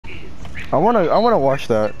I wanna watch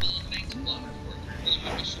that.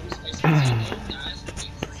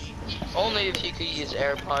 Only if you could use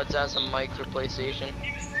AirPods as a mic for PlayStation.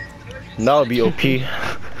 That would be OP.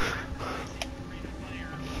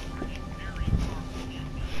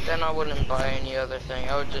 Then I wouldn't buy any other thing.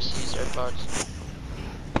 I would just use AirPods.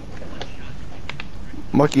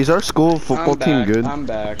 Monkey, is our school football team good? I'm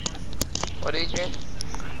back. What, Adrian?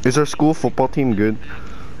 Is our school football team good?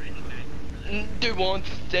 They won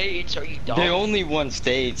states. Are you dumb? They only won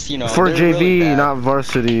states, you know. For they're JV, really not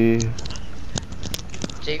varsity.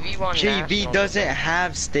 JV won JV nationals. doesn't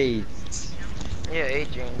have states. Yeah,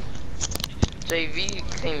 Adrian. JV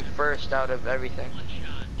came first out of everything.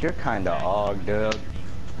 You're kinda odd, dude.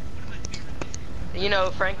 You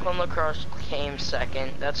know, Franklin lacrosse came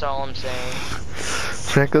second. That's all I'm saying.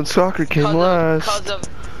 Franklin soccer came last.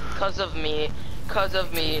 Cause of me.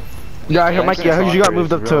 Yeah, I heard Mikey. I heard you got Soccer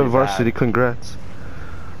moved is up to really varsity. bad. Congrats.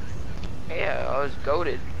 Yeah, I was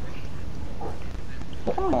goated.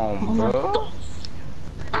 Come on, bro.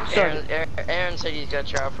 Aaron said he's got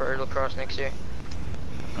to try out for lacrosse next year.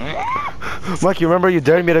 Mikey, remember you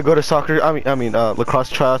dared me to go to soccer? I mean, lacrosse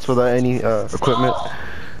tryouts without any equipment.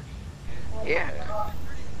 Yeah.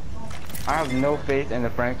 I have no faith in the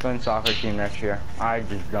Franklin soccer team next year. I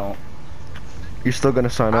just don't. You're still gonna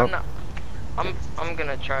sign up? I'm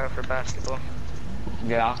gonna try out for basketball.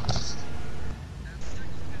 Yeah.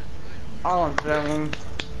 All I'm saying.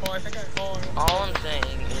 All I'm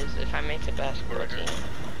saying is, if I make the basketball team,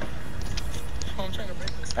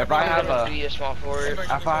 If I I'm have gonna be a small forward.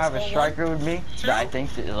 if I have a striker with me that I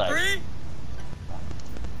think that like, I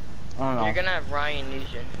don't know, You're gonna have Ryan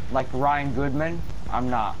Nugent. like Ryan Goodman, I'm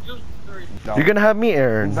not. No. You're gonna have me,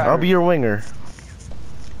 Aaron. I'll be your winger.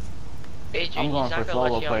 Adrian, I'm going he's not for gonna solo let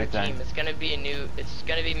you on the play team. thing. It's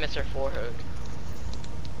gonna be Mr. Forhook.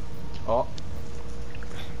 Oh,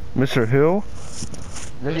 Mr. Hill?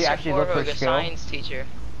 does he Mr. actually look for Forhook, a skill? science teacher.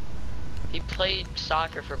 He played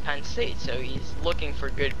soccer for Penn State, so he's looking for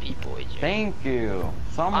good people, Adrian. Thank you.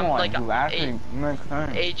 Someone like, who actually makes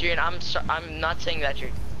sense. Adrian, I'm not saying that you're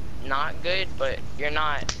not good, but you're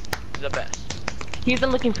not the best. He's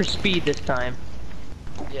been looking for speed this time.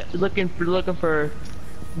 Yes. He's looking for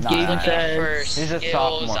Nah, Gaye nah, nah. says. He's a skills,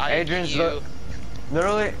 sophomore. IQ. Adrian's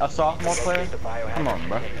literally a sophomore player. Come on,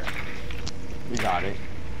 bro. You got it.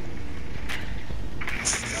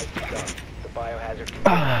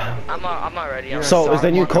 I'm not ready. You're a So, is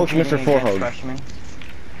the new sophomore coach Mr. competing against Forhook? freshmen?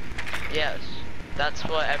 Yes, that's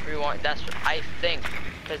what everyone. That's what I think,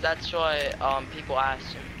 because that's what people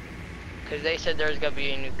asked him, because they said there's gonna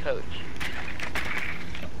be a new coach.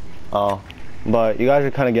 Oh, but you guys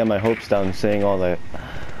are kind of getting my hopes down saying all that.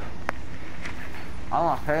 I'm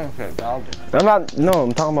not saying shit, dog. I'm not. No,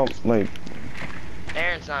 I'm talking about like.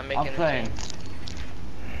 Aaron's not making I'm the saying. team.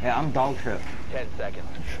 Yeah, I'm dog shit. 10 seconds.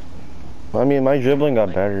 I mean, my dribbling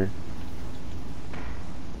got better. You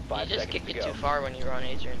 5 just seconds kick to it go. too far when you run,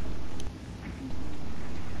 Adrian.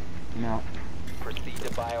 No. Proceed to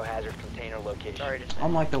biohazard container location. Sorry to say.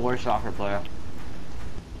 I'm like the worst soccer player.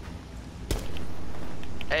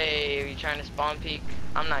 Hey, are you trying to spawn peek?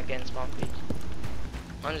 I'm not getting spawn peek.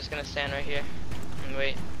 I'm just gonna stand right here and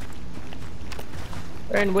wait.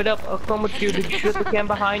 Aaron, wait up, I'll come with you. Did you shoot the cam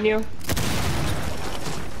behind you?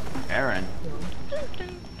 Aaron.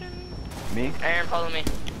 Me? Aaron, follow me.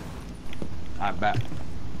 I bet.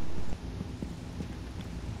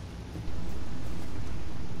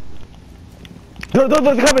 They're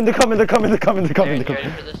coming. They're coming. Aaron, you ready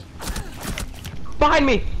for this? Behind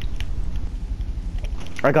me!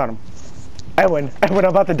 I got him. Edwin, I'm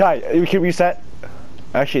about to die. You can reset.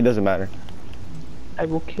 Actually, it doesn't matter. I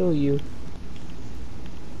will kill you.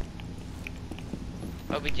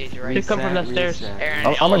 OBJ's right. They come from the stairs. Aaron,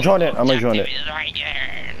 I'm gonna join it. I'm gonna join it. objective is right here.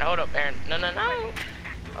 Hold up, Aaron. No.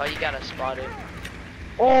 Oh, you got to spot it.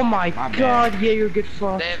 Oh my My bad. god, yeah, you're good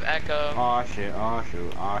fuck. They have echo. Oh shit, oh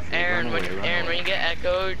shoot, oh shoot. Aaron, Run away. when you get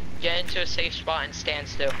echoed, get into a safe spot and stand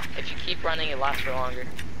still. If you keep running, it lasts for longer.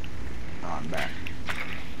 Oh, I'm back.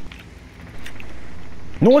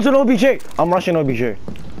 No one's an OBJ. I'm rushing OBJ.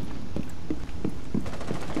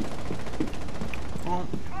 Well,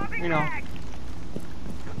 you know.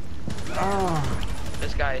 Oh,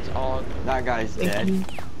 This guy is all. that guy's dead.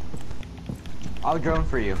 I'll drone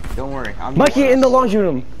for you. Don't worry. I'm Mikey in the laundry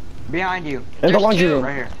room. behind you. In the There's laundry two. room.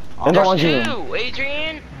 Right here. In the There's laundry room. two,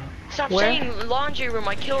 Adrian. Stop Where? saying laundry room.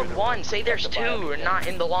 I killed one. Say there's two, or not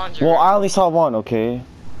in the laundry Well, room. I only saw one. Okay.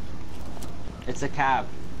 It's a cab.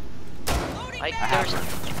 Like I have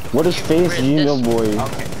there's. What is face you know, boy?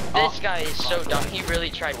 Okay. This guy is so dumb. He really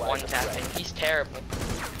tried one tapping. He's terrible.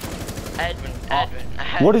 Edwin.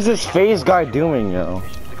 What is this phase guy doing now?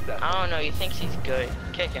 successful. I don't know, he thinks he's good.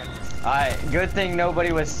 Kick him. Alright, good thing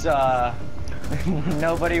nobody was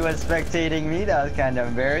nobody was spectating me. That was kind of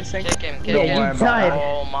embarrassing. Kick him, kick Yeah, him. you died.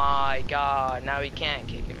 Oh my god, now he can't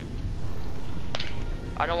kick him.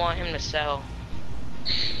 I don't want him to sell.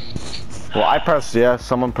 Well, I pressed yes,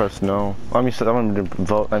 someone pressed no. I mean, someone didn't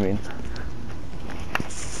vote, I mean.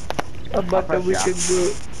 About that we could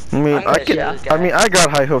do. I mean, I'm gonna show this guy. I got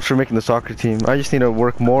high hopes for making the soccer team. I just need to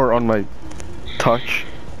work more on my touch,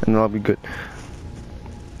 and then I'll be good.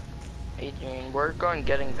 Adrian, work on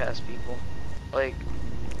getting past people. Like,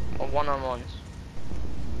 one-on-ones.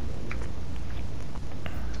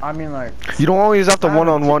 I mean, like, You don't always have to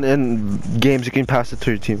one-on-one in games. You can pass it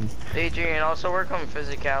to your team. Adrian, also work on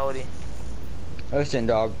physicality. listen,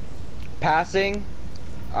 dog. Passing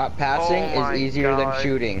Oh my is easier God. than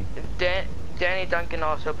shooting. Danny Duncan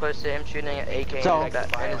also posted him shooting at AK So, in his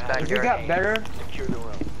backyard. If we got better, Secure the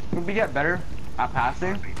room. if we get better at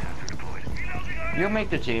passing, you'll make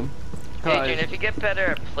the team. 'Cause Adrian, if you get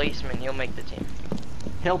better at placement, you'll make the team.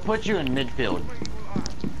 he'll put you in midfield.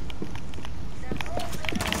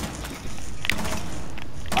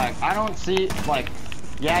 Like, I don't see, like,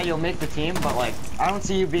 yeah, you'll make the team, but, like, I don't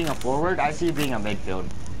see you being a forward. I see you being a midfield.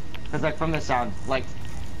 Because, like, from the sound, like,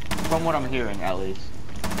 from what I'm hearing, at least.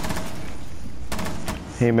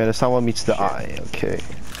 Hey man, it's not what meets the eye. Okay.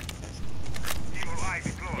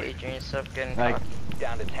 Adrian, stop getting Like, cocky.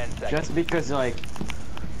 Down to 10 seconds.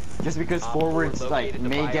 Just because forwards, like,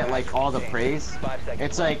 may get, like, all the praise, 5 seconds.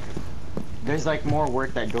 it's like, there's, like, more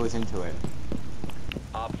work that goes into it.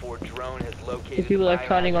 Op 4 drone has located If people the are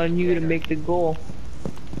counting on you to biohazard make the goal.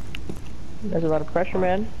 There's a lot of pressure,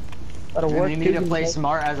 man. A lot of And work. you need to too, play like-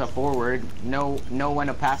 smart as a forward, know when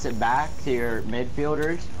to pass it back to your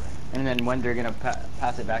midfielders, and then when they're gonna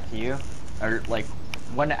pass it back to you, or like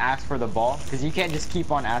when to ask for the ball, because you can't just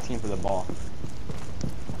keep on asking for the ball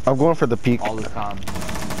I'm going for the peak. all the time.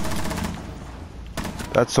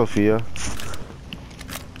 That's Sophia.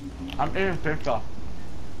 I'm eating pizza.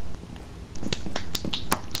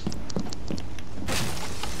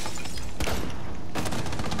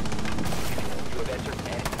 You have entered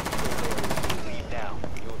enemy control area. Leave now.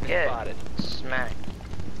 You have been Get spotted. smacked.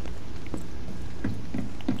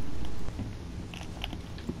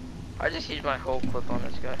 I just used my whole clip on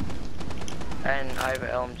this guy. And I have an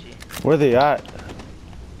LMG. Where they at?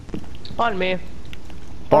 On me.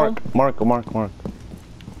 Mark.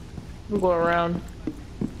 We'll go around.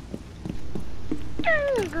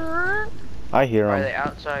 I hear Are him. they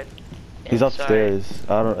outside? He's Inside? upstairs.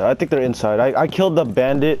 I think they're inside. I killed the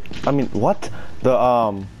bandit. I mean, what? The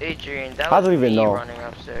Adrian, that I was don't even me know. running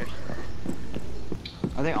upstairs.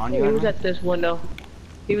 Are they on He you? was Edwin? at this window.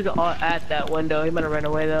 He was at that window. He might have ran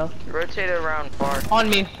away though. Rotate around far. On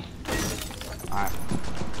me. Alright.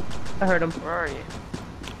 I heard him. Where are you?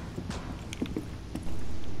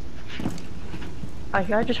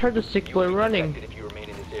 I just heard the sick You boy will be running. detected if you remain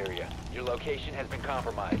in this area. Your location has been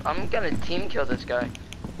compromised. I'm gonna team kill this guy.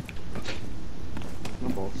 No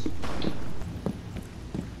balls.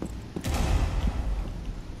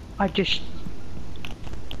 I just.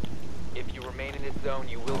 If you remain in this zone,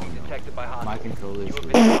 you will be detected by My hostiles. controller You is. have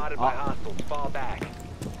been spotted by hostiles. Fall back.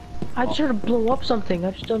 I just heard him blow up something.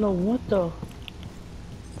 I just don't know what though.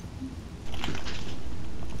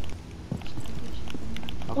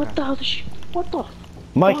 What the hell? What the?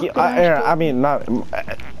 Mikey. Fuck, the ash I mean, not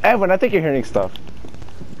Edwin. I think you're hearing stuff.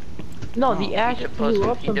 No, the ash did blew post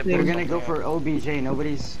up it. He did We're something. gonna go for OBJ.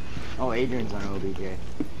 Nobody's. Oh, Adrian's on OBJ.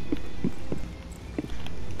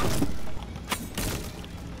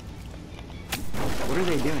 What are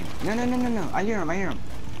they doing? No. I hear him.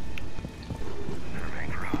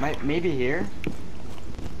 Maybe here?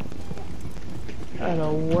 I don't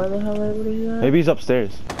know where the hell everybody's at. Maybe he's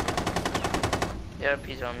upstairs. Yep,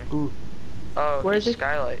 he's on me. Ooh. Oh, Where is he's he?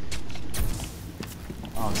 Skylight.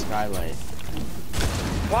 Oh, Skylight.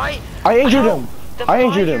 Why? I injured How? him. The I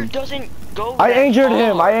injured fire him. doesn't go I that injured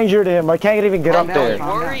him. far. I injured him. I can't even get Oh, up no, there. no.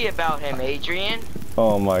 Don't worry about him, Adrian.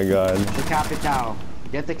 Oh my god. The Capital.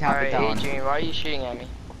 Get the Alright, Capital. Adrian, why are you shooting at me?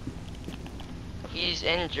 He's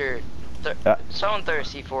injured. Yeah. Someone throw a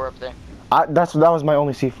C4 up there. That was my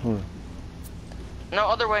only C4. No,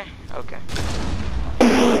 other way. Okay.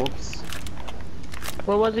 Oops.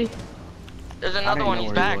 Where was he? There's I another don't one. know He's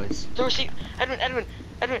where back. he was. Throw a C. Edwin.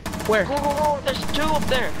 Where? Go. There's two up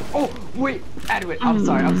there. Oh, wait, Edwin. I'm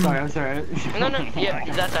sorry. No. Yeah,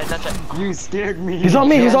 he's that side. You scared me. He's on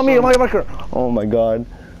me. Oh my god. Oh my god.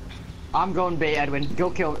 I'm going Bay, Edwin.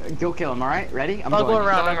 Go kill him. All right, ready? I'll go going.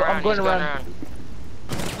 around. I'm going He's around.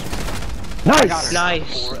 Nice!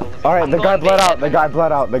 Nice. Alright, the I'm guy going bled bait, out, the guy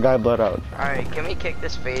bled out, the guy bled out. Alright, can we kick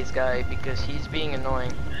this phase guy because he's being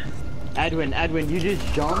annoying. Edwin, you just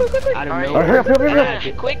jumped out of Alright, nowhere. hurry up, hurry up,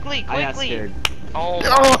 hurry up. Quickly, I got quickly! scared. Oh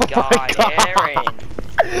Oh my my god, God. Aaron!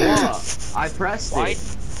 What? I pressed Why?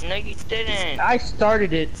 it. No, you didn't. I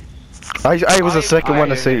started it. I was the I- second one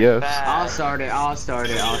to say yes. I'll start it.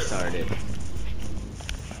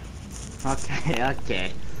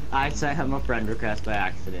 Okay. I sent him a friend request by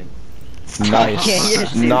accident. Nice. Yeah, you're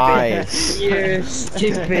stupid. Nice. You're Aaron,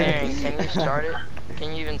 stupid. can you start it?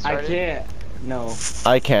 Can you even I start it? can't. No.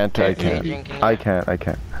 I can't. Adrian, can you- I can't.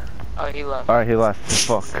 Oh, he left. Alright, he left.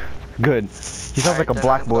 Fuck. Good. He sounds Alright, like a then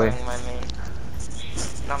black I'm boy. going my main.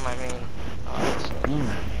 Not my main.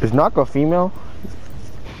 Is Nako female?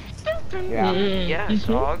 Yeah. Yes,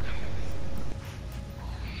 dog.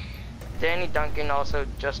 Danny Duncan also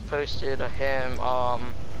just posted him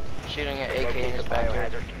shooting an AK in his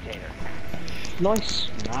backyard. Biohazard container. Nice.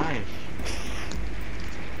 Nice.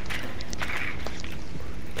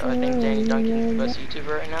 Yo, I think Danny Duncan's the best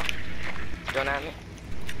YouTuber right now. Don't at me.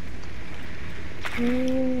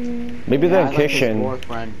 Maybe I they're in like his kitchen.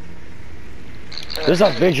 boyfriend. There's a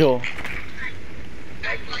vigil.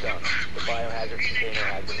 Nicely done. The biohazard container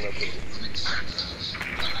has been located.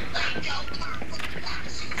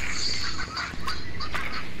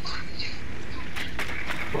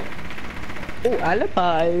 Oh,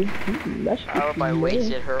 alibi. That's Alibi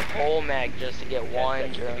wasted her whole mag just to get 10 one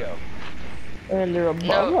seconds to drone. go. And they're above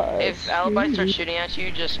No, us. if Alibi starts shooting at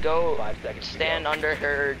you, just go 5 seconds to stand go. under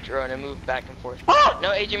her drone and move back and forth.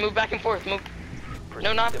 No, Adrian, move back and forth. Move.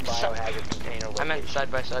 Proceed not to the biohazard container I meant location.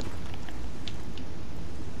 side by side.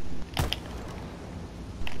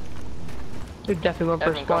 They're definitely going for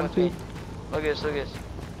Evan, come spawn with me. too. Look at this, look at this.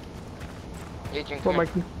 Adrian, Go, come here.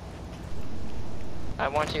 Mikey. I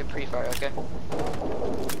want you to pre-fire, okay?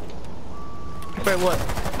 Wait, what?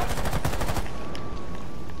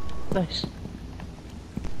 Nice.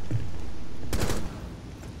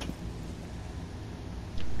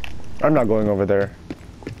 I'm not going over there.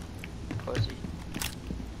 Pussy.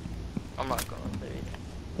 I'm not going, baby.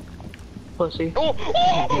 Pussy. Oh!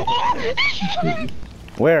 Oh!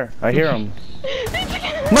 Where? I hear him.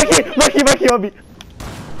 Mikey, on me.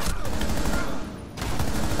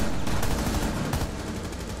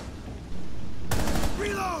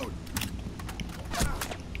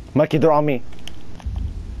 Mikey, they're on me.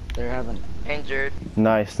 They're having. Injured.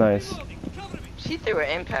 Nice. She threw an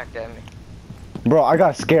impact at me. Bro, I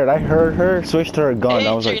got scared. I heard her switch to her gun.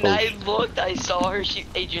 I was like, Adrian, oh, I looked, I saw her.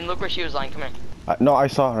 Adrian, look where she was lying. Come here. no, I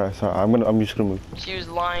saw her. I'm just gonna move. She was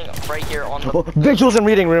lying right here on the. Oh, vigils in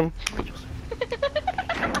reading room.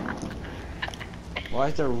 Why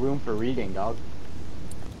is there room for reading, dog?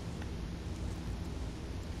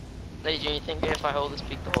 Adrian, you think if I hold this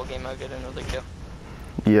peak the whole game, I'll get another kill?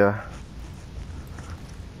 Yeah.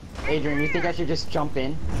 Adrian, you think I should just jump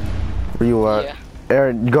in? Where you at? Yeah.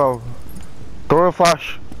 Aaron, go. Throw a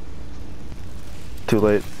flash. Too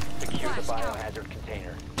late. Secure the biohazard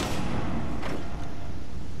container.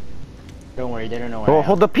 Don't worry, they don't know where I Oh, am.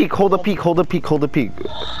 hold the peak. Hold the peak. Where's the peak?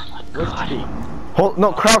 Hold,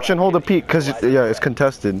 no, crouch and hold the peak, cause yeah, it's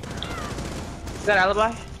contested. Is that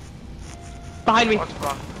alibi? Behind me. What's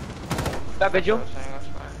wrong? That vigil.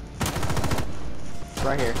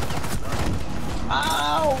 Right here.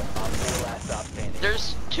 Ow! Op 4 last stop standing.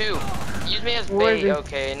 There's two. Use me as Where is bait. he?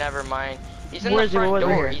 Okay, never mind. He's in Where the is he? front Where is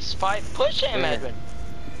he? door. Here. He's five. Push him, Where? Edwin.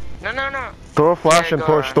 No. Throw a flash Yeah, and go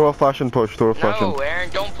push. around. Throw a flash and push. Throw a flash No, and. Aaron,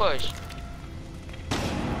 don't push.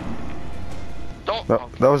 Don't. That,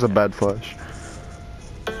 okay. that was a bad flash.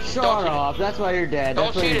 Shut Don't shoot up, that's why you're dead. Don't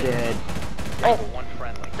That's why shoot you're it. dead. One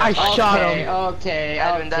friendly. I shot Okay, him. okay,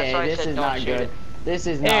 Edwin, that's why I this said is don't not shoot good. it. This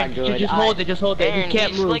is not Aaron, good. just hold it. Just hold it. Aaron, He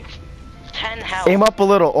can't he's move. like 10 health. Aim up a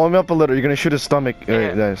little. Aim up a little. You're gonna shoot his stomach.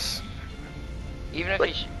 Yeah. Nice. Even if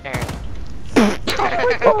he's Aaron.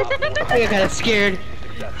 I got kinda scared.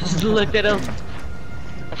 Just looked at him.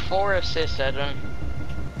 4 assists, Edwin.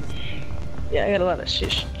 Yeah, I got a lot of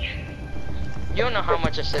shish. You don't know how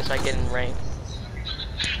much assists I get in rank.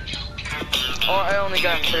 Oh, I only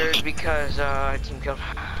got 3rd because team killed.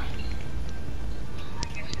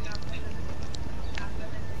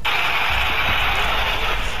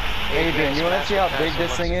 Adrian, you wanna see how big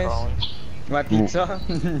this thing is? My pizza?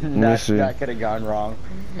 me see. That could have gone wrong.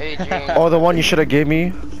 Adrian. Oh, the one you should have gave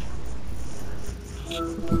me.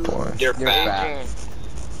 Boy, You're fat. Adrian.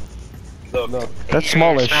 Look. that's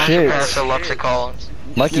small as shit.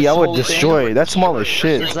 Mikey, I would destroy. That's small as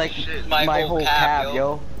shit. It's like my whole cab,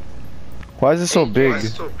 yo. Why is it so big?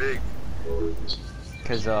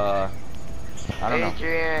 Cause I don't know.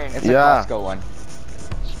 Adrian. It's a Yeah. Costco one.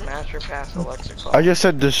 Master pass Alexa call. I just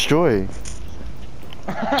said destroy.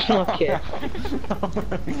 Okay.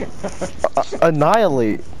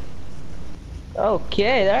 Annihilate.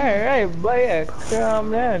 Okay, alright, boy,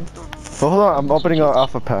 calm down. Oh, hold on, I'm opening an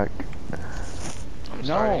alpha pack. I'm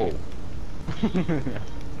sorry. No.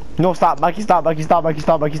 No, stop, Mikey, stop, Mikey, stop, Mikey,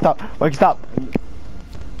 stop, Mikey, stop, Mikey, stop.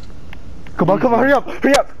 Come on, hurry up,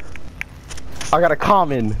 hurry up. I got a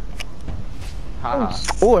common. Haha.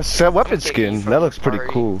 Oh, a set weapon I'm taking skin. you from That the looks pretty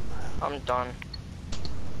party. cool. I'm done.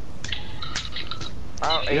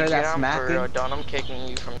 Oh, You hear that I'm for smacking? real done. I'm kicking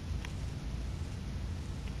you from.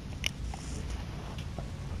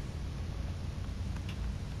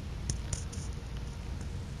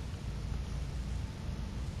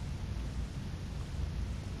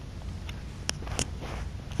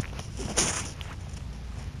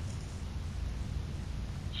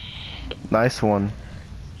 Nice one.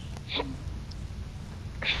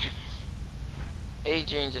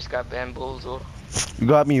 Adrian just got bamboozled. You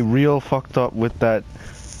got me real fucked up with that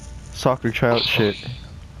soccer tryout shit.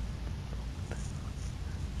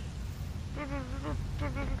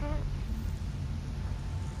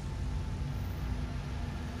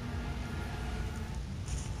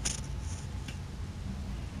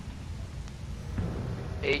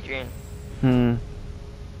 Adrian, Hmm.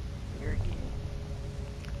 you're gay.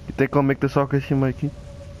 You think I'll make the soccer team, Mikey?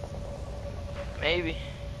 Maybe.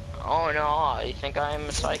 Oh no, you think I am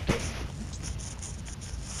a psychic?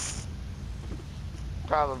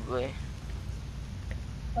 Probably.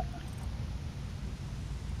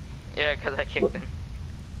 Yeah, cause I kicked him.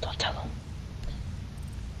 Don't tell him.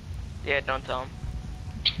 Yeah, don't tell him.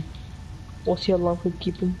 We'll see how long we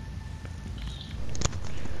keep him.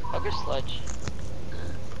 Fuck a sludge.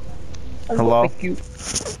 Hello? Thank you.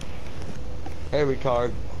 Hey,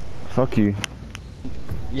 retard. Fuck you.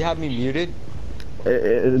 You have me muted?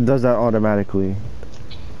 It does that automatically.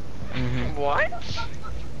 What?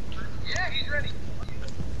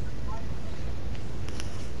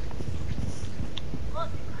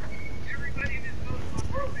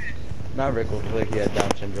 Maverick looked like he had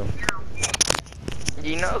Down syndrome.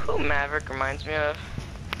 You know who Maverick reminds me of?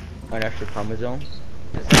 An extra chromosome?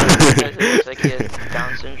 Because it looks like he has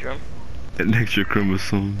Down syndrome. An extra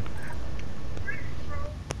chromosome.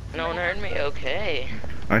 No one heard me? Okay.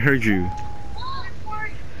 I heard you.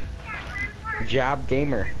 Jab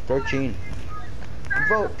Gamer, 13.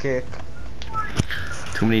 Vote kick.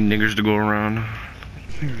 Too many niggers to go around.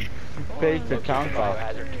 Face the town call.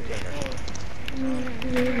 Biohazard container.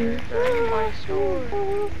 My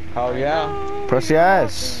sword. Oh yeah. Press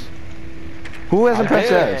yes. Who hasn't I pressed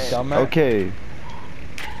did, yes? dumbass. Okay.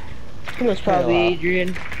 It was probably Hello.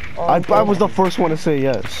 Adrian. I was the first one to say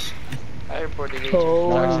yes. I reported Adrian.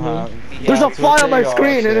 Oh. Uh-huh. There's Yeah, a fly on my so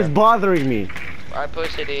screen and yeah. it's bothering me. I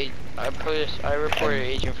reported Adrian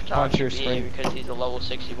for Punch your toxic screen. behavior because he's a level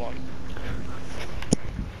 61.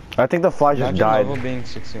 I think the fly just Imagine died. level being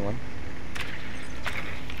 61.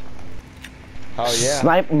 Oh yeah.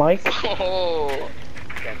 Snipe Mike. Oh,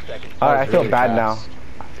 10 seconds. Alright, I was feel really bad fast.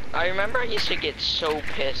 I remember I used to get so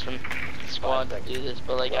pissed when squads do this,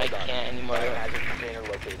 but like I can't anymore. Biohazard container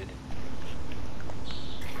located.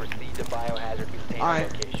 Proceed to biohazard container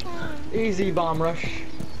Alright. location. Easy bomb rush.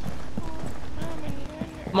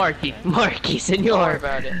 Marky, Don't worry senor.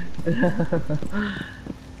 about it.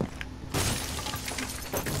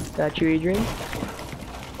 Got you, Adrian?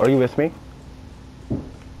 Are you with me?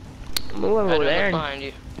 I'm going I over don't there. look behind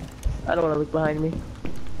you. I don't want to look behind me.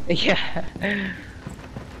 Yeah.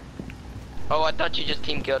 Oh, I thought you just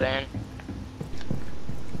team killed Aaron.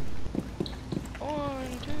 1,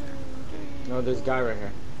 2, 3. No, there's a guy right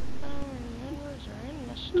here.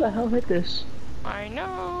 Who the hell hit this? I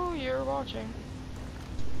know you're watching.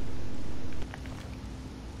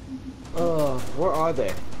 Where are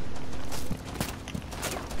they?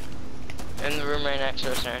 In the room right next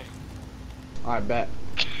to us, Aaron. I bet.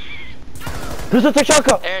 There's a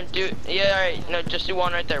Tachanka! Aaron, yeah, alright. No, just do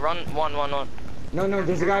one right there. Run, one. No,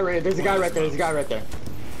 there's a guy right there. There's a guy right there.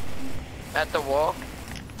 At the wall.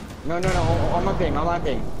 No, on my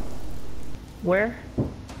thing. Where?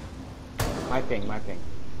 My thing.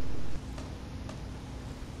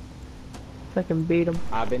 I can beat him.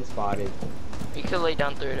 I've been spotted. You could lay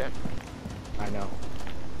down through there. I know.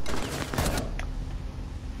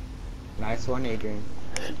 Nice one, Adrian.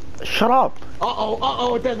 Shut up!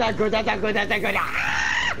 Uh-oh, that's not good.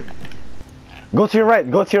 Ah! Go to your right,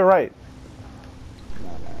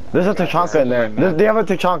 There's a Tachanka in there. They have a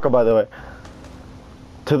Tachanka, by the way.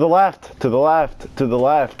 To the left. To the left. To the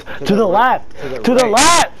left. To the left. To the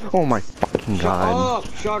left. Oh my fucking god.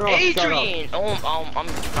 Shut up! Adrian! I'm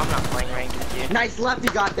not playing ranked with you. Nice left you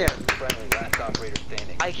got there. Friendly, last operator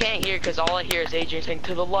standing. I can't hear because all I hear is Adrian saying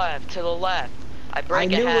to the left, to the left. I break I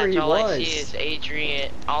a knew where hatch, he all I was. see is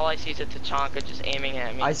Adrian, all I see is a Tachanka just aiming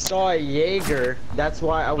at me. I saw a Jaeger. That's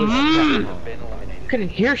why I was. Been eliminated. Couldn't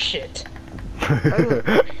hear shit.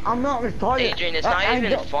 I'm not retarded. Adrian, it's not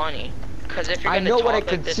even don't- funny. Because if you're I gonna know talk what I like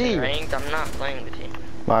could this see. in ranked, I'm not playing with you.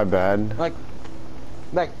 My bad. Like,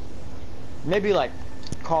 maybe like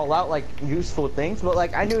call out like useful things, but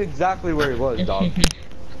like I knew exactly where he was, dog.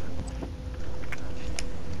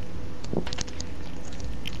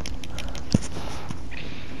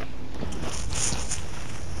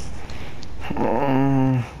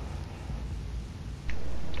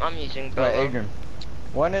 I'm using Right, Bella. Adrian.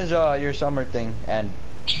 When is your summer thing end?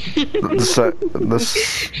 This.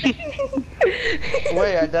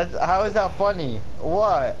 Wait, that's how is that funny?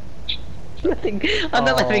 What? Nothing. I'm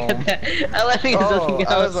not laughing at that. I'm laughing at something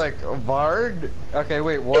else. I was like Bard. Okay,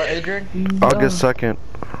 wait, what, Adrian? August 2nd.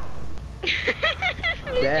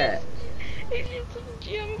 That. Adrian's in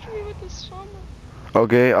geometry with the summer.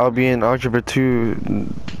 Okay, I'll be in Algebra 2.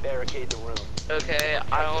 Barricade the room. Okay,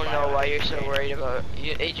 I don't know why you're so worried about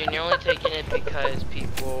you, Adrian. You're only taking it because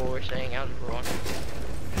people were saying algebra 1.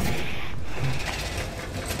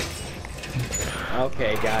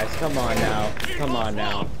 Okay, guys, come on now. Come on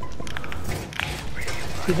now.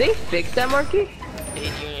 Did they fix that, Marky?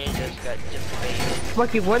 Adrian just got defeated.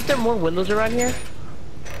 Marky, weren't there more windows around here?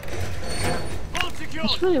 There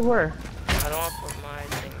really were. I don't want to put my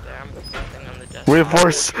thing there. I'm putting my thing on the desk.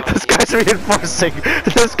 Reinforce. This guy's reinforcing.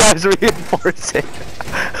 This guy's reinforcing.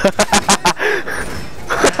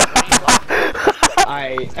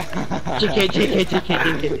 JK.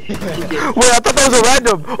 Wait, I thought that was a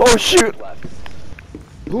random. Oh shoot.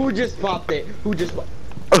 Who just popped it? Who just popped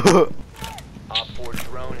Op 4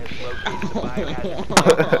 drone has located the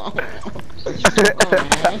biohazard.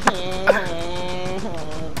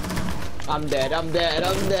 I'm dead, I'm dead,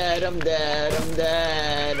 I'm dead, I'm dead, I'm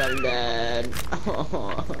dead, I'm dead.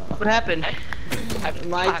 What happened?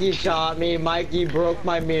 Mikey shot me, Mikey broke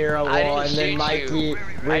my mirror I wall, didn't and then shoot Mikey you.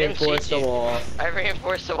 reinforced the you. wall. I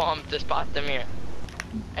reinforced the wall to spot the mirror.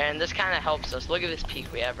 And this kind of helps us. Look at this peak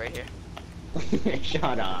we have right here.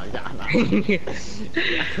 Shut up, shut up. Okay.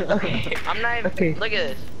 I'm not even. Okay. Look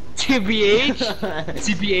at this.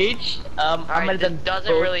 TBH, I'm Alright, gonna this done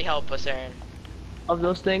doesn't both really help us, Aaron. of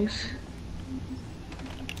those things.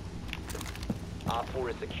 Op 4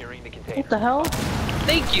 is securing the container. What the hell?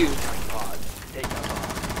 Thank you. Pause. Take that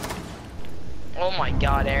pause. Oh my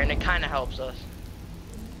god, Aaron, it kind of helps us.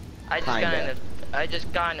 I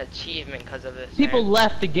just got an achievement because of this. People Aaron.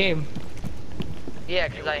 left the game. Yeah,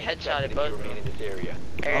 because I headshotted If both you of remain them. in this area.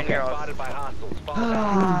 Aaron, you're off. Spotted by hostiles. Fall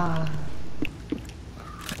back.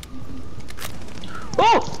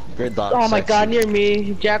 Oh! Good luck. Oh my god, near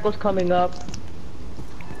me. Jackal's coming up.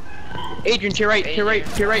 Adrian, to your right, to your right,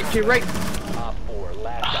 to your right, to your right. Op 4,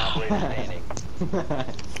 last operator standing.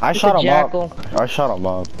 I shot him Jackal. up. I shot him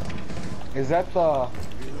up. Is that the...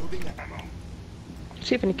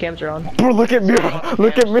 See if any cams are on. Bro, look at mirror.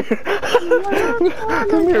 Look at mirror.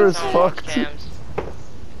 The mirror is Don't watch fucked. cams.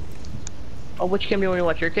 Oh, which cam do you want to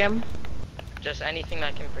watch? Your cam? Just anything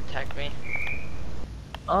that can protect me.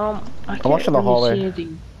 I can't watching the really hallway. see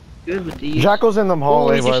anything good with these. Jackal's in the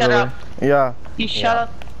hallway, he just by the shut way. up. Yeah. He shut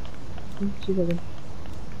up. See if I can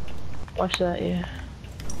watch that, yeah.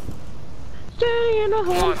 Stay in the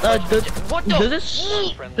hole. What the? Does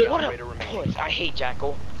this? Friendly What operator a remaining. puss. I hate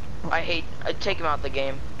Jackal. I take him out the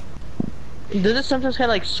game. Does this sometimes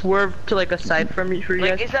kind of like swerve to like a side from you for you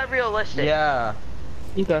Like, guys? is that realistic? Yeah.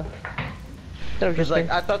 Okay. That was Cause just like,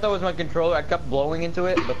 I thought that was my controller, I kept blowing into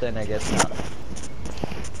it, but then I guess not.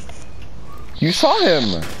 You saw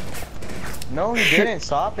him. No, he didn't,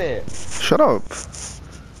 stop it. Shut up. Is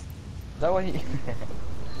that what he...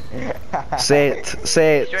 Say it.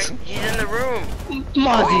 Say He's, it. he's in the room.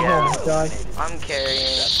 Mozzie, oh my god. I'm carrying.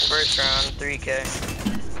 First round, 3K.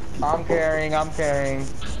 I'm carrying, I'm carrying.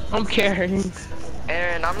 I'm carrying.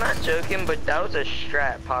 Aaron, I'm not joking, but that was a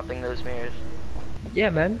strat popping those mirrors. Yeah,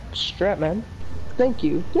 man. Strap, man. Thank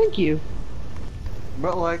you. Thank you.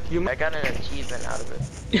 But like, you... I got an achievement out of it.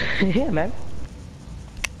 Yeah, man.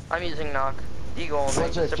 I'm using knock. Deagle only.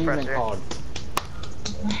 What's the achievement Suppressor. called?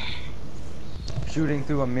 Shooting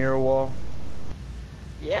through a mirror wall.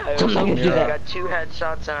 Yeah, I, I'm not gonna do I that. got 2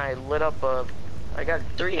 headshots and I lit up a. I got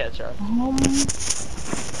 3 headshots.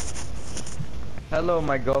 Hello,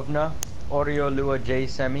 my governor. Oreo Lua J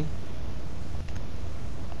Semi.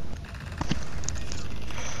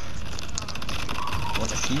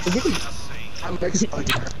 I'm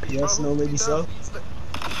yes, no, maybe so.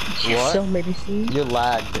 What? So maybe see. You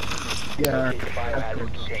lagged. Yeah. Locate the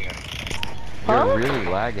biohazard container. You're really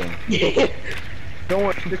lagging. Don't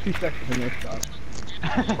worry, 60 seconds and we'll stop.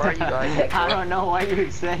 Where are you guys? I don't know what you're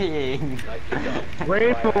saying. Nicely done.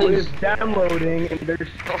 Rainbow is downloading and there's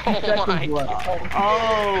 60 Oh my seconds left.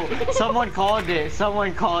 Oh, someone called it.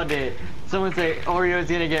 Someone called it. Someone say Oreo's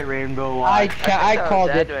gonna get rainbow I watch. called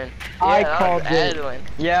it. Edwin. I Yeah, that called was it. Edwin.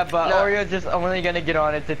 Yeah, but No. Oreo's just only gonna get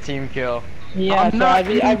on it to team kill. Yeah, I'm so not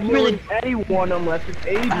I really anyone unless it's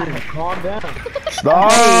Adrian. Calm down.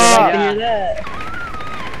 Stop! like to Yeah. hear that.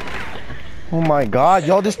 Oh my god,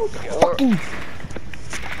 y'all just Or, fucking.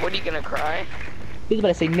 what are you gonna cry? He's about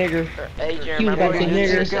to say nigger. Or Adrian, He was remember about what to you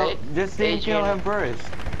say used to nigger. say? Just team kill Adrian. him first.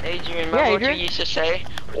 Adrian, remember Yeah, what Adrian. you used to say?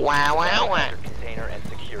 Wow, wow, wow. Container and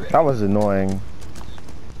secure it. That was annoying.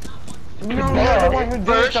 No, you're the one who did it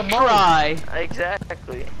First the most. try.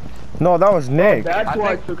 Exactly. No, that was Nick. That's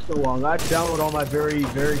why think- it took so long. I downloaded all my very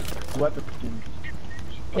leopard skins.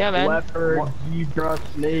 Yeah, man. Leopard, zebra,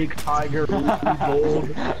 snake, tiger,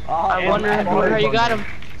 gold. I wonder how you got him.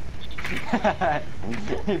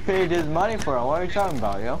 He paid his money for it. What are you talking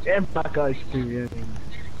about, yo? And black eyes too,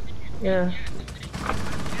 yeah. Yeah.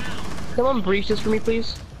 Someone breach this for me,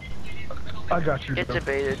 please. I got you. Get bro.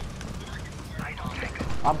 debated.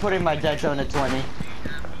 I'm putting my dead zone at 20.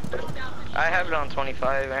 I have it on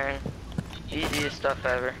 25, Aaron. Easiest stuff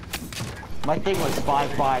ever. My thing was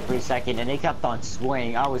 5-5 for a second and it kept on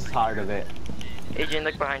swaying. I was tired of it. Adrian,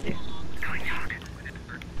 look behind you.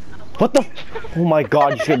 What the? Oh my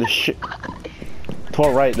god, you scared the shit. To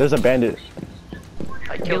our right, there's a bandit.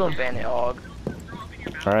 I killed the bandit hog.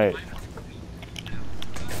 Alright.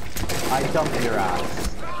 I dumped your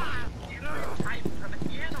ass.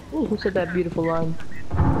 Ooh, who said that beautiful line?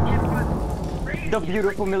 The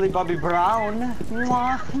beautiful Millie Bobby Brown.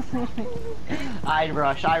 Mwah. I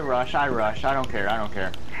rush. I don't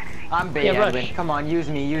care. I'm bait, Yeah, rush. Edwin. Come on, use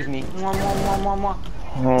me. Mwah, mwah, mwah, mwah, mwah.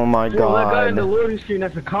 Oh my Yo, that guy in the god. loading screen,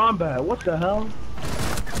 that's a combat. What the hell?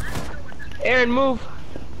 Aaron, move.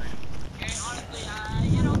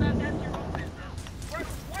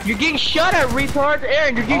 You're getting shot at, retard.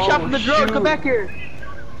 Aaron, you're getting shot from the drone. shoot. Come back here.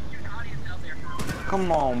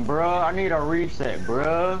 Come on, bro. I need a reset,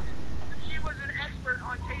 bro.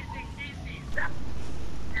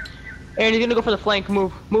 Aaron, you're gonna go for the flank.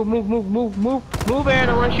 Move, Aaron.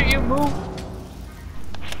 I wanna shoot you. Move.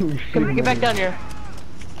 Come, get back down here.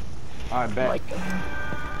 Alright, bet.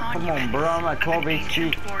 Come on, bro. I'm at 12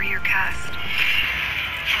 HP. Warrior cast.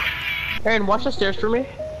 Aaron, watch the stairs for me.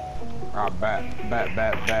 Alright, bet.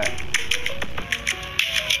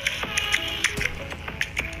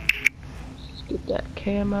 Let's get that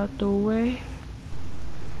cam out the way.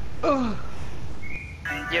 Ugh.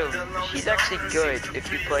 Yo, she's actually good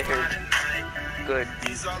if you play her good.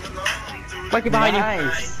 Mikey behind you.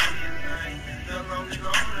 Nice.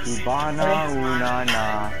 Ibana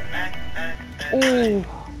unana. Ooh.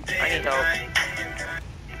 I need help.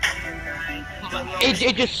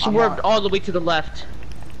 It just swerved all the way to the left.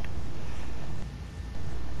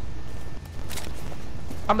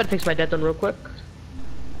 I'm gonna fix my death zone real quick.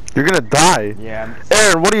 You're gonna die. Yeah.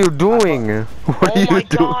 Aaron, what are you doing? What are Oh you my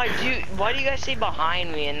doing? god, dude, why do you guys stay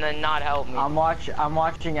behind me and then not help me? I'm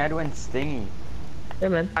watching Edwin stingy. Hey,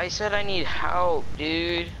 man. I said I need help,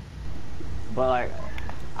 dude. But like,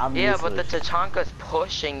 I'm Yeah, but the useless. Tachanka's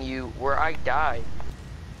pushing you where I died.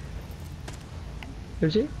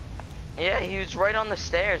 Is he? Yeah, he was right on the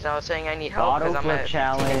stairs. I was saying I need help because I'm Autoclick at 15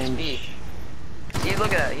 challenge. HP. See,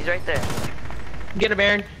 look at that. He's right there. Get him,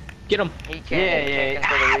 Aaron. Get him. He can't. Yeah, he yeah. can't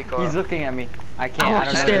control the recoil. He's looking at me. I can't. Oh, I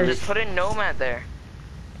don't know. stairs. Just put a nomad there.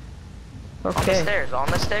 On the Okay. stairs. On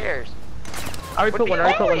the stairs. I already put one. I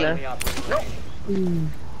already put one there.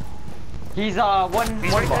 He's one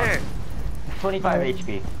He's one right bar. there. 25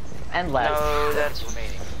 HP and less. No, that's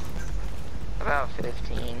Remaining. about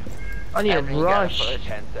 15. I need a Evan, you gotta rush. push.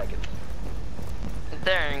 10 seconds.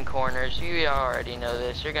 They're in corners. You already know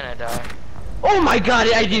this. You're gonna die. Oh my god,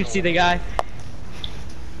 I did see the guy.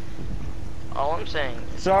 All I'm saying.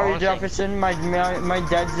 Sorry, all I'm saying- Jefferson. My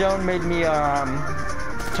dead zone made me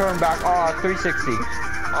turn back. 360. All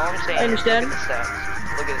I'm saying. I understand. Look at the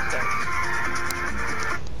stats. Look at the stats.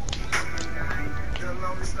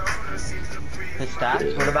 The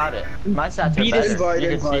stats? What about it? My stats are Beat us. better.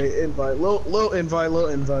 You can see. Invite. Low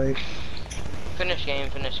invite. Finish game.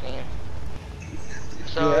 Yeah,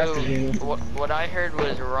 So, after game. what I heard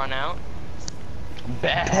was run out.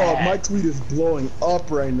 Oh, my tweet is blowing up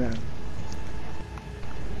right now.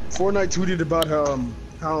 Fortnite tweeted about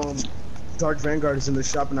how Dark Vanguard is in the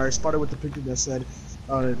shop, and I responded with the picture that said,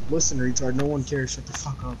 Listen, retard. No one cares. Shut the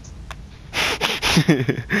fuck up.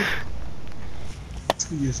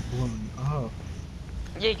 Tweet is blowing up.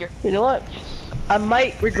 Jaeger. You know what? I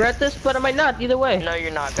might regret this, but I might not. Either way. No,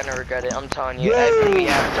 you're not gonna regret it. I'm telling you. Yay! Edwin, we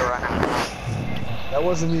have to run out. That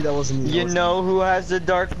wasn't me. That wasn't me. You know who has the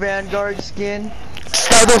Dark Vanguard skin? No,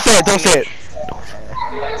 don't say it. Don't say it.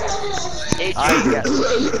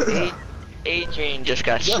 Adrian just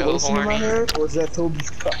got Is that so Wilson in my horny. hair, or is that Toby's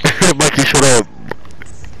cup? Mikey, shut up.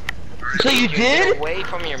 So you Get did? away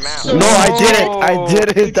from your mouth. No, I didn't. I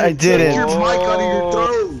didn't. I Take your didn't. mic out of your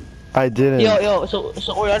throat. I didn't. Yo, so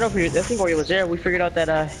Oreo, I don't know if I think Oreo was there. We figured out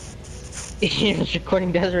that he was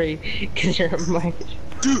recording Desiree because you're a mic.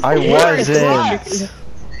 Dude, I wasn't.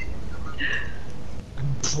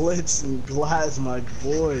 Blitz and Glass, my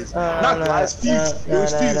boys. Not Glass, Fuse. It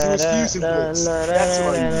was Fuse. It was Fuse and Blitz. That's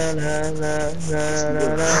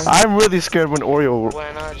what I'm really scared when Oreo.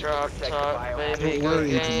 When I drop top, baby, Don't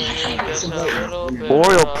worry, just a little bit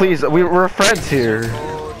Oreo, of- please. We're friends here.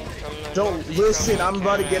 Don't listen. I'm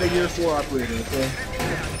about to get a year 4 operator. Okay.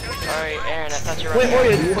 Alright, Aaron, I thought you were. Wait,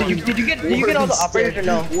 Oreo, did you get all the operators or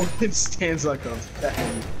no? Warren stands like a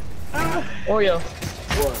fan. Oreo,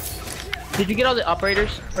 What? did you get all the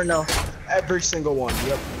operators or no? Every single one.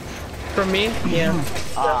 Yep. From me? Yeah. You know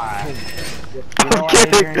I'm what,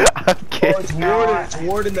 kidding. Adrian? I'm Oh, kidding. it's Warden. It's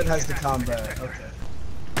Warden that has the combat. Okay.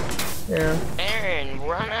 Yeah. Aaron,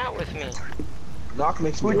 run out with me. Knock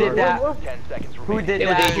makes me Who did hard. that? 10 seconds Who remaining. did It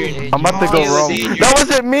was that? Adrian. I'm about to go It was roam. Adrian. That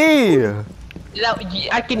wasn't me.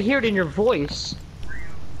 I can hear it in your voice.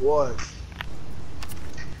 What?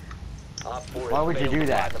 Op 4 Why has would you failed do to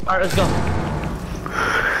that? find the Alright, let's go.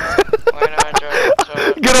 When I drop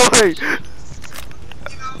top. Get away.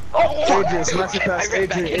 Adrian, smash it past I ran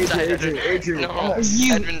back Adrian. inside. Adrian. No,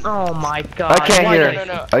 You. Edwin, Oh my god. I can't Why hear. did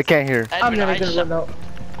no. I can't hear. I'm Edwin, never I gonna saw- run out.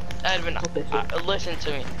 Edwin, listen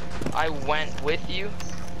to me. I went with you.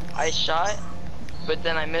 I shot, but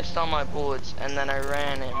then I missed all my bullets, and then I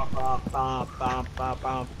ran in.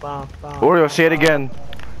 Oreo, say it again.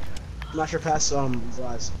 Smash her past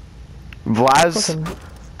Vlad. Vlaz.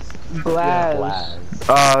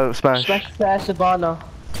 Glass. Smash. Smash past Savannah.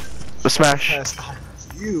 Smash. Past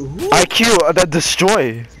you. IQ. That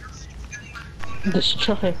destroy.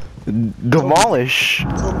 Destroy. Demolish.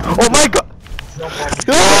 Oh my god.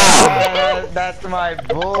 Ah! That's my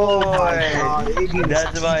Oh my boy. god, Adrian is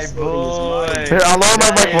That's my too boy. Here, I'll lower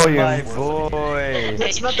my mic That is my volume. boy.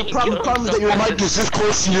 That's not the problem. The problem is that your mic is this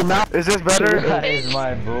close to your mouth. Is this better? That is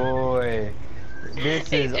my boy.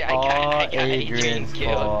 This is all Adrian's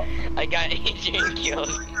fault. I got Adrian killed.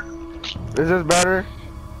 Is this better?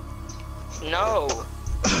 No.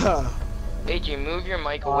 Adrian, move your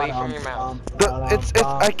mic away from your mouth. It's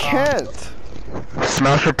I can't.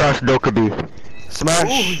 Smash or pass Dokkaebi. Oh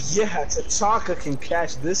Smash. yeah, T'Chaka can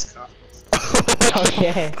catch this cop.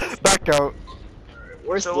 Okay. Back out.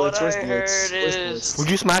 Where's So Blitz? what Where's I Blitz? heard Where's is- Blitz? Would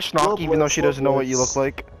you smash Knock even though she doesn't know what you look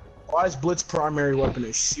like? Why is Blitz primary weapon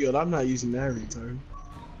a shield? I'm not using that retard.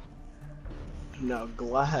 No,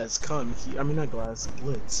 Glass, come. I mean, not Glass,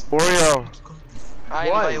 Blitz. Oreo. I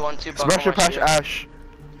Why? invite 1, 2 Smash or pass buckle Ash.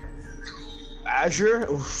 Azure?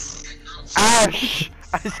 Oof. Ash.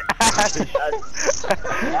 Ash.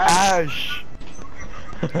 Ash.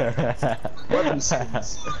 Weapon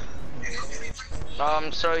skins.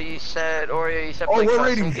 So you said, Oreo, you said Oh, play we're custom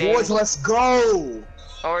raiding games. boys, let's go!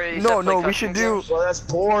 Oreo, you No, said play no, we custom should do- games? Well, that's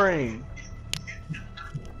boring.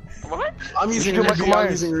 What? I'm using do Ruby, Michael I'm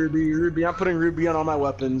Myers. using Ruby. I'm putting Ruby on all my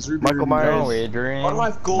weapons. Ruby, Michael Ruby. Myers. No, Adrian. Why do I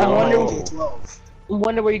have gold I on wonder- my D12?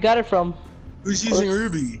 Wonder where you got it from. Who's using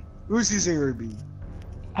Ruby? Who's using Ruby?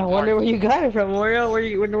 I wonder where you got it from, Oreo.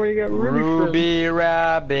 Wonder where you got Ruby from. Ruby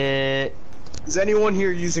Rabbit. Is anyone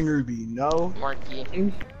here using Ruby? No? Marky.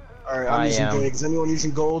 Alright, I I'm using am. gold. Is anyone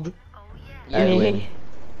using gold? Edwin.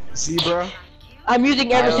 Zebra? I'm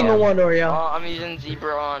using every I single am. one, Oreo. I'm using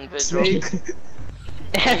Zebra on Vigil. Snake?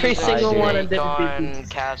 Every single one on Snake different on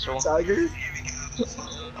Castle. Tiger?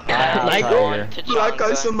 Like Tiger. Black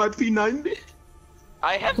Ice Tachanka. on my P90?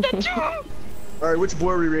 I have that too. Alright, which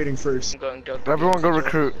boy are we raiding first? I'm going to Everyone go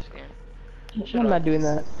recruit. I'm not doing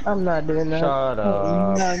that. I'm not doing that. Shut I'm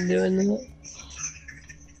up. not doing that.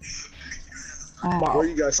 Where are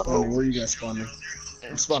you guys spawning? Where are you guys spawning?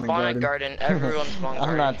 I'm spawning Spawn garden. at garden. Everyone's spawn garden.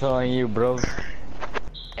 I'm not telling you, bro.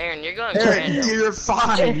 Aaron, you're going Aaron, random. you're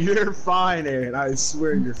fine. You're fine, Aaron. I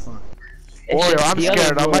swear you're fine. It's Oreo, just I'm the other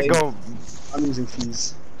scared. I might boy. go. I'm using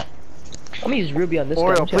keys. I'm gonna use Ruby on this guy. Oreo,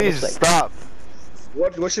 I'm trying to please like- stop.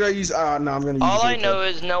 What should I use? No, I'm gonna use All I it. know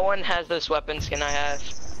is no one has this weapon skin I have.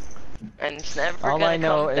 And it's never All gonna I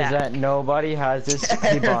know come is back. that nobody has this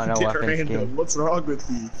Kibana Get weapon random. skin. What's wrong with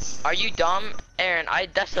you? Are you dumb? Aaron,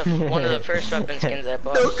 that's one of the first weapon skins I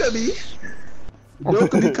bought. Dokkaebi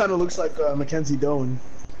kind of looks like Mackenzie Doan.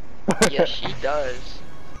 Yes, she does.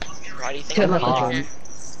 Why do you think I'm hot. here?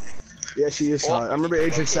 Yeah, she is hot. I remember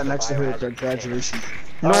Adrian sat next to her at graduation.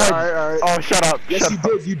 No, alright. Oh, shut up. Yes, shut you up.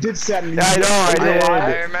 did. You did sat in. Yeah, I know, I did.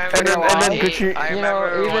 I remember And then when Katrina- I You know,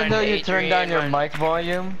 remember even when though you turned down your Adrian mic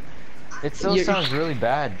volume, it still sounds really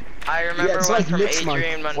bad. I remember it's when like from mixed mic.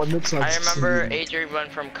 Adrian went. What mixed mic I is remember TV? Adrian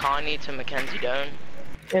went from Connie to Mackenzie Doan.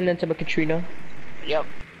 And then to Katrina. Yep.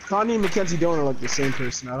 Connie and Mackenzie Doan are like the same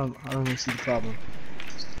person. I don't really see the problem.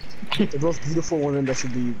 They're both beautiful women that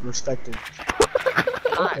should be respected.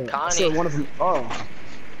 Not Connie. So one of them. Oh.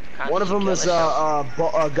 Connie One of them should is kill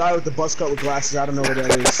herself. a guy with the buzz cut with glasses. I don't know what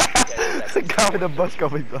that is. The guy with the bus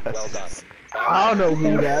covered glasses. I don't know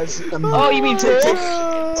who that is. Oh, you mean take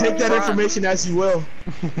Toast? that information as you will.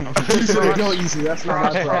 Use it or don't use it. That's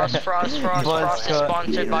not my problem. Frost is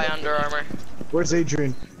sponsored by Under Armour. Where's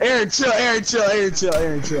Adrian? Aaron, chill. Aaron, chill. Leave me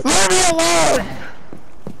alone!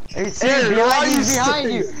 He's Aaron, why are you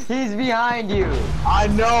behind you. He's behind you. I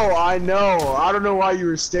know. I don't know why you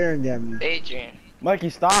were staring at me. Adrian. Mikey,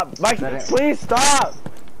 stop! Mikey, please stop!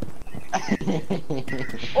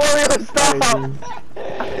 Oreo, stop!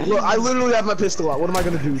 Look, I literally have my pistol out. What am I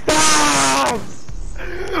gonna do? Stop!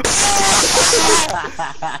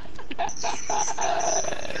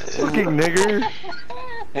 Fucking nigger.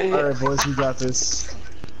 Alright, boys, we got this.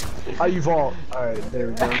 How you vault? Alright, there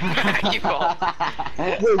we go. Wait,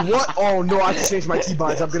 what? Oh no, I have to change my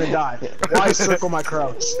keybinds. I'm gonna die. Why circle my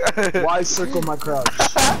crouch? Why circle my crouch?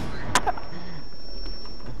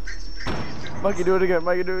 Mikey, do it again.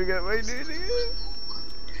 Mikey, do it again. Mikey, do it again.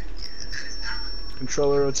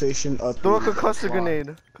 Controller rotation up. Throw a concussor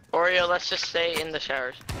grenade. Oreo, let's just stay in the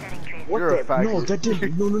showers. What You're a the? faggot. No, that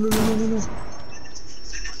didn't. No.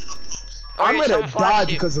 I'm Oreo, gonna someone die flash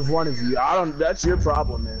you. because of one of you. I don't. That's your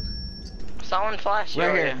problem, man. Someone flash you.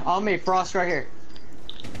 Right Oreo. here. On me, Frost right here.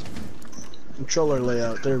 Controller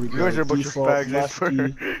layout. There we go. You guys are a bunch of Default, fags, I swear.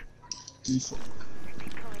 lefty, default.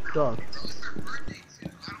 Dog.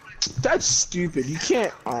 That's stupid. You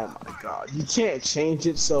can't. Oh my god. You can't change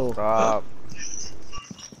it. So. Stop.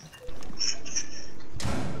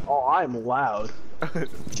 Oh, I'm loud.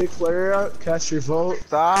 Kick flare out. Cast your vote.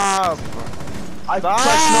 Stop. I Stop!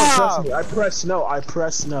 press no. Trust me. I press no. I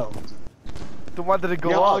press no. Then why did it go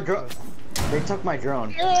Yo, up? they took my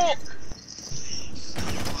drone.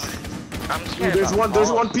 I'm scared. There's about one. There's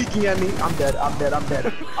balls. one peeking at me. I'm dead. I'm dead.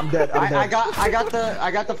 I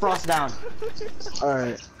got the Frost down. All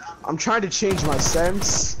right. I'm trying to change my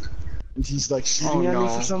sense. And he's like shooting at me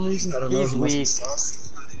for some reason. I don't know. He's He must be weak. sus.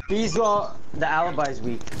 He's the alibi's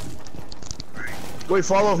weak. Wait,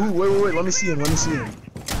 follow who? Wait. Let me see him.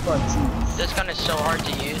 Fuck, This gun is so hard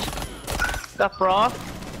to use. Got Frost.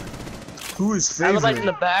 who is Alibis in favorite?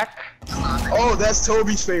 the back. Oh, that's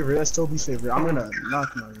Toby's favorite. I'm gonna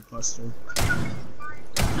knock my buster.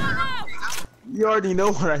 You already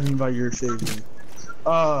know what I mean by your favorite.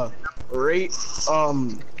 Rate.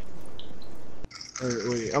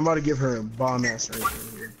 Wait. I'm about to give her a bomb ass right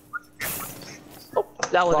here. Oh,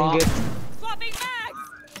 that wasn't good.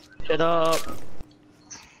 Shut up.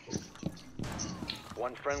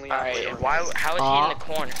 One friendly Alright, operator. how is he in the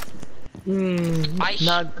corner?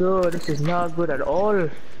 Not good. This is not good at all.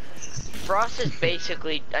 Frost is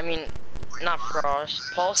basically, I mean, not Frost.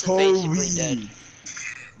 Pulse is basically dead. Toby,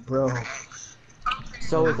 bro.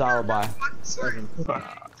 So is alibi. 7.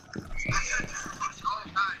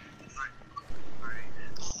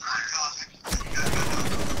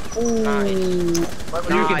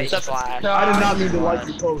 Nice flash. I did not mean to like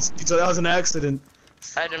your post. So that was an accident.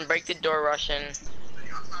 I didn't break the door, Russian.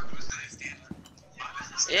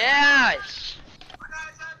 Yes!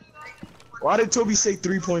 Why did Toby say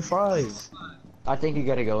 3.5? I think you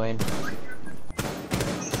gotta go in.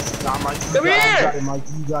 Nah, Mike. Come here!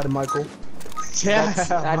 You got it, Michael. Yeah,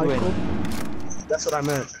 I'd Michael. win. That's what I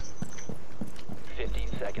meant. 15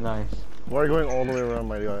 seconds. Nice. Why are you going all the way around,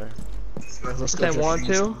 my guy? Let's go. I want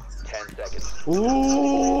to. 10 seconds.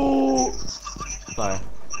 Ooh! Sorry.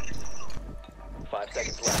 5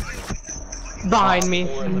 seconds left. Behind me.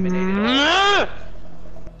 Four eliminated.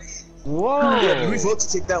 Whoa! Did we vote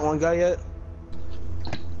to take that one guy yet?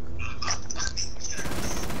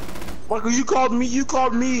 Michael, you called me,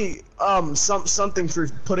 something for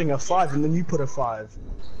putting a 5, and then you put a 5.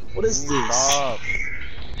 What is this? Stop.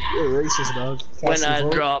 You're a racist, dog. When Cast your I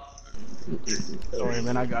vote. drop. Don't worry,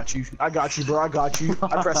 man, I got you, bro, I got you.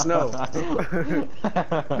 I press no. Then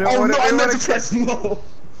Oh what no, if I they meant wanna to press no.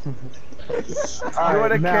 I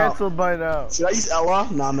would have now. canceled by now. Should I use Ella?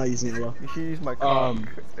 No, I'm not using Ella. You should use my cock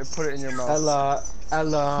and put it in your mouth. Ella,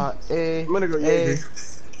 I'm gonna go Jaeger.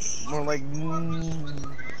 More like.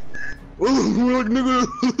 I'm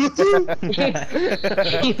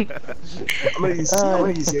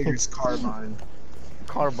gonna use Jaeger's carbine.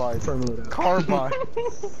 Carbine. Carbine.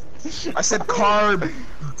 I said carb.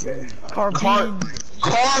 Carbine.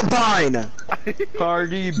 Carbine.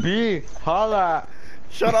 Cardi B, holla.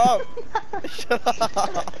 Shut up. Shut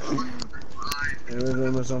up.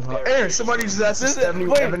 Hey, somebody just asked us if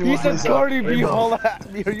Wait, anyone you said plays Cardi B, Rainbow. holla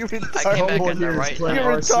at me. Are you I came retarded? back Homeboy in the here is right playing now.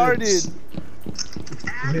 You're R6.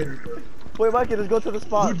 retarded. Wait, Mikey, let's go to the Who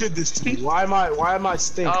spot. did this to me? Why am I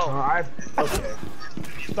stink? Oh. Huh? Okay.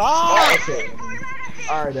 Stop! Okay.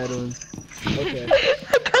 Alright, Edwin. Okay.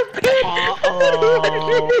 Op 4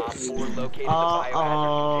 located the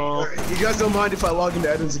biohazard container. You guys don't mind if I log into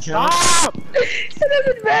Edwin's account? Stop! It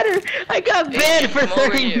doesn't matter. I got banned for come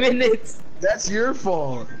over 30 here. minutes. That's your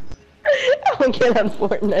fault. I don't get on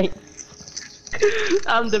Fortnite.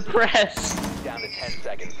 I'm depressed. Down to 10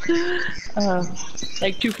 seconds.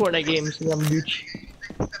 Like 2 Fortnite games and I'm Gucci.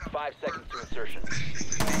 5 seconds to insertion.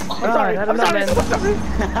 I'm sorry, I I'm don't know, sorry, man. I'm sorry.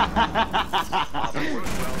 Op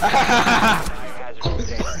 4 is well located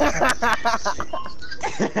the biohazard container.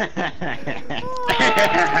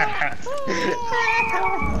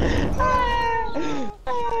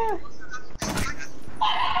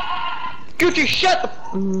 Gucci, shut the.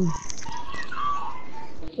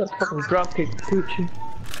 Let's fucking dropkick Gucci.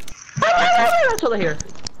 That's all I hear.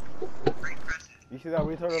 You see that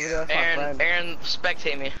retard over there? That's my friend. Aaron,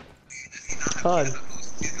 spectate me. God.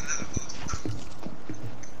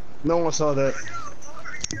 No one saw that.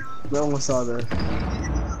 No one saw that.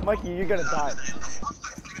 Mikey, you're gonna die.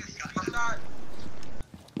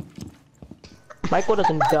 Michael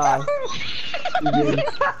doesn't die.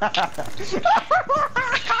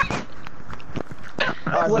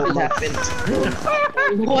 What just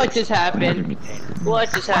happened? What just happened?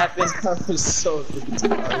 What just happened? That was so good.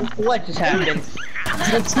 What just happened?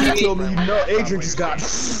 You told me, you know, Adrian just got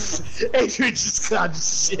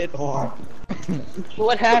shit on.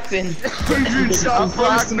 What happened? Adrian shot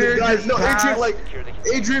first and the guy, no,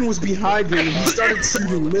 Adrian was behind him and he started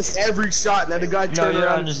shooting, missed every shot, and then the guy No, turned you don't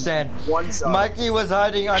around understand. one shot. Mikey was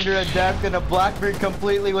hiding under a desk and a Blackbeard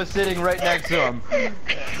completely was sitting right next to him.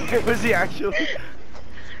 Was he actually?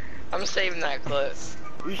 I'm saving that clip.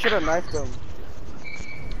 You should have knifed him.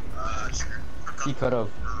 He could've.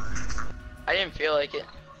 I didn't feel like it.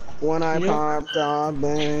 When I popped up,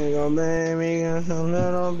 baby, oh baby, a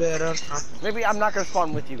little bit of Maybe I'm not gonna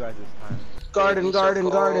spawn with you guys this time. garden.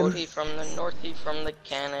 He from the north, he from the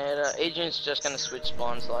Canada. Adrian's just gonna switch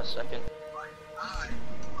spawns last second.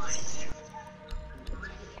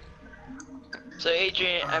 So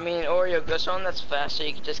Adrian, I mean Oreo, go someone that's fast so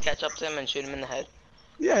you can just catch up to him and shoot him in the head.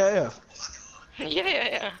 Yeah.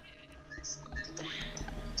 yeah.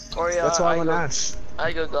 Oreo, That's why I'm an Ash.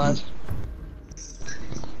 I go glass.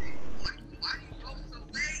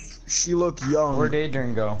 She looked young. Where'd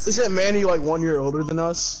Adrian go? Isn't Manny like 1 year older than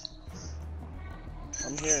us?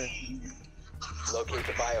 I'm here. Locate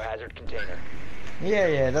the biohazard container.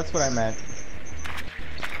 Yeah, that's what I meant.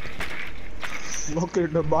 Look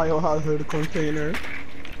at the biohazard container.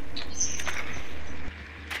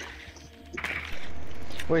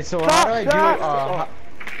 Wait, so how do I do,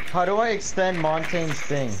 how do I extend Montaigne's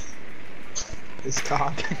thing? It's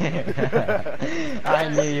cock. I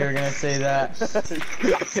knew you were gonna say that.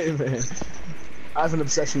 Hey man, I have an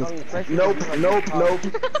obsession with. Frankly, Nope.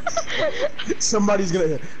 you Somebody's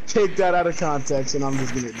gonna take that out of context, and I'm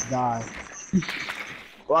just gonna die.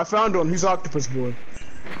 Well, I found one. He's Octopus Boy.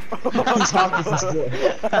 He's Octopus Boy.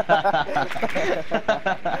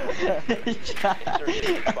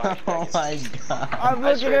 Oh my god. I'm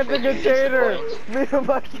looking at the container. Me and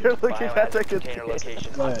Mikey are looking at the Biohazard container container.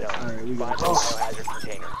 location Alright, unknown. we got Find it. the biohazard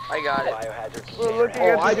container. I got it. Biohazard We're container. looking Oh,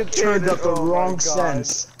 at I the turned container. up the Oh my wrong God.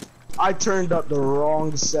 sense. I turned up the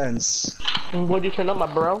wrong sense. What'd you turn up, my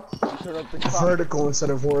bro? Turn up the clock. Vertical instead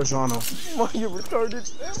of horizontal. You retarded.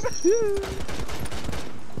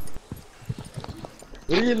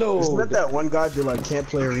 Reload. Isn't that one guy that like can't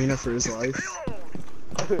play arena for his life?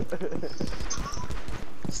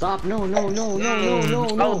 Stop! No!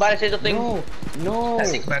 Oh, but I say something. No!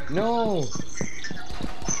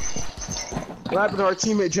 What happened to our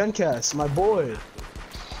teammate Gencast, my boy?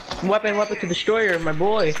 Weapon to destroyer, my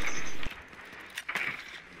boy.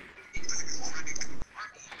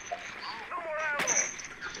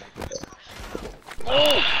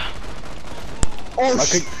 Oh,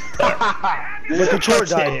 Look at your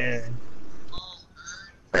diet.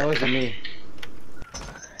 That wasn't me.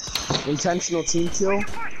 Intentional team kill.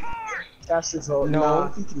 Caster's vote. No.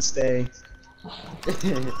 Nah, he can stay.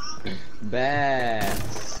 Bad.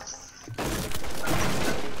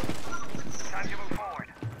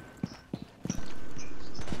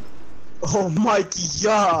 Oh, Mikey,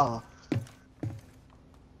 yeah.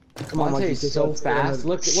 Come on, Monte Mikey. is take so out- fast.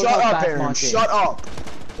 Look Shut how up, fast Aaron. Monte is. Shut up.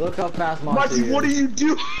 Look how fast Monte Mikey, what are is. you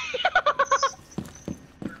doing?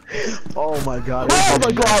 Oh my god. Oh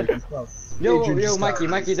my god. Yo, Adrian, yo, just Mikey,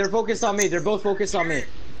 Mikey, they're focused on me. They're both focused on me.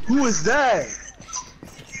 Who is that?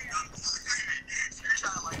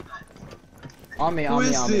 On me, Who on me,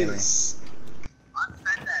 is on me. this?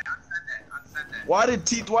 Why did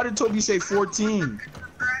Toby say 14?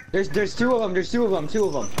 There's two of them. There's two of them. Two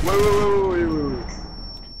of them. Wait.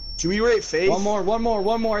 Should we rate Faith? One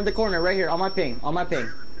more in the corner, right here, on my ping,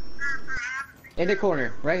 In the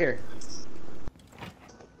corner, right here.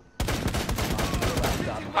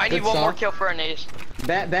 I need Good one more stuff. kill for an ace.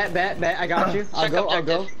 Bet, I got you. I'll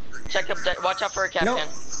go. Check objective. Watch out for a captain. Nope.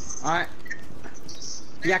 Alright.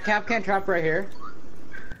 Yeah, cap can trap right here.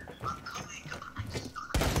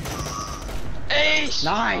 Ace!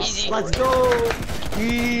 Nice! Easy. Let's go!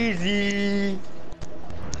 Easy!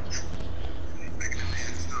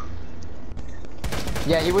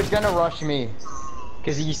 Yeah, he was gonna rush me.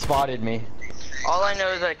 Cause he spotted me. All I know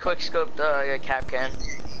is I quick scoped a cap can.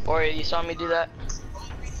 Or you saw me do that?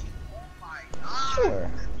 Sure.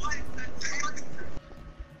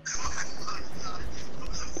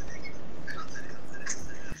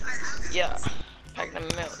 Yeah. Pack the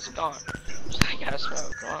milk, it's gone. I gotta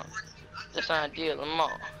smoke, come on. Just an idea, them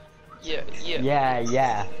all. Yeah.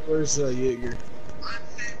 Yeah. Where's Jaeger?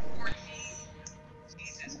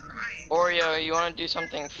 Oreo, you wanna do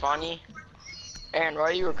something funny? Aaron, why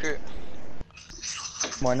are you recruit?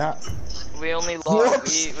 Why not? We only lost.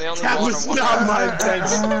 Whoops! We only That won was one. not my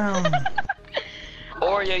intention.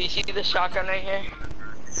 Oreo, you see the shotgun right here?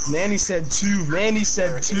 Manny said 2. Manny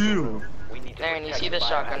said 2. We need to Aaron, you protect see the the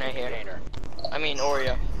shotgun right biohazard here? container. I mean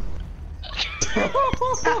Oreo.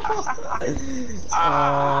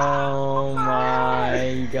 Oh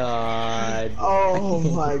my god. Oh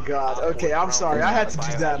my god. Okay, I'm sorry. I had to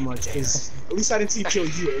do that much because at least I didn't team kill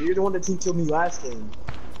you. You're the one that team killed me last game.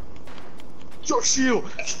 Your shield.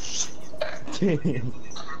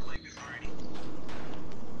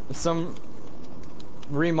 Some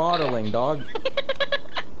remodeling, dog.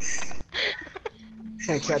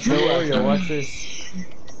 Can't catch Yo, me. Oreo, watch this.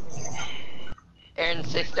 Aaron,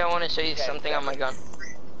 6, I want to show you something on my gun.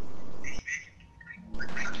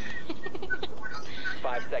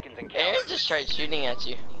 5 seconds and Aaron count. just tried shooting at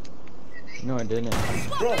you. No, I didn't.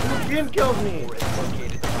 Bro, who game killed me?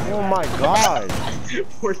 Located the Oh my god.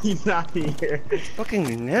 Were you not here? Fucking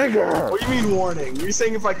nigger. What do you mean warning? You're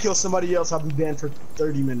saying if I kill somebody else, I'll be banned for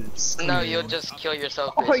 30 minutes. No, you'll just kill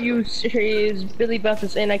yourself. Are you serious? Billy about to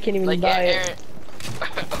say and I can't even Like, buy Aaron. it.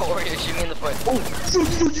 Oreo, shoot me in the foot.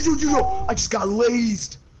 Oh, yo. I just got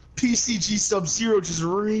lazed. PCG Sub-Zero just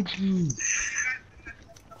raped me.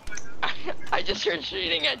 I just heard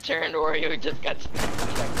shooting at Turn. Oreo just got.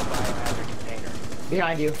 Protect the biohazard container.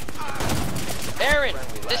 Behind you. Aaron,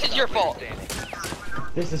 this is your fault.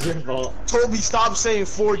 This is your fault. Toby, stop saying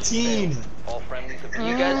 14. All friendlies have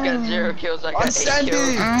You guys got 0 kills. I got I'm 8 sending.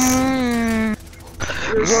 kills.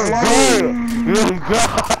 You're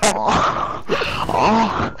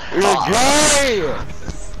You're gay. You're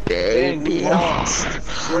gay. Baby. You're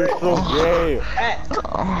so gay.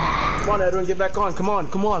 Come on, Edwin, get back on. Come on.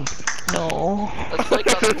 Let's play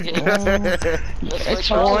custom games. Let's play It's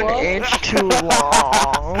custom 1 inch too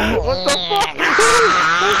long. What the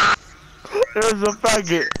fuck? There's a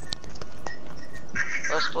faggot.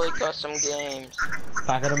 Let's play custom games.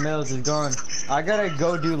 Packet of Mills is gone. I gotta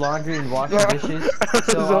go do laundry and wash the dishes. There's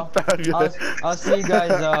a So faggot. I'll see you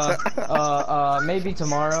guys maybe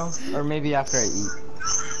tomorrow or maybe after I eat.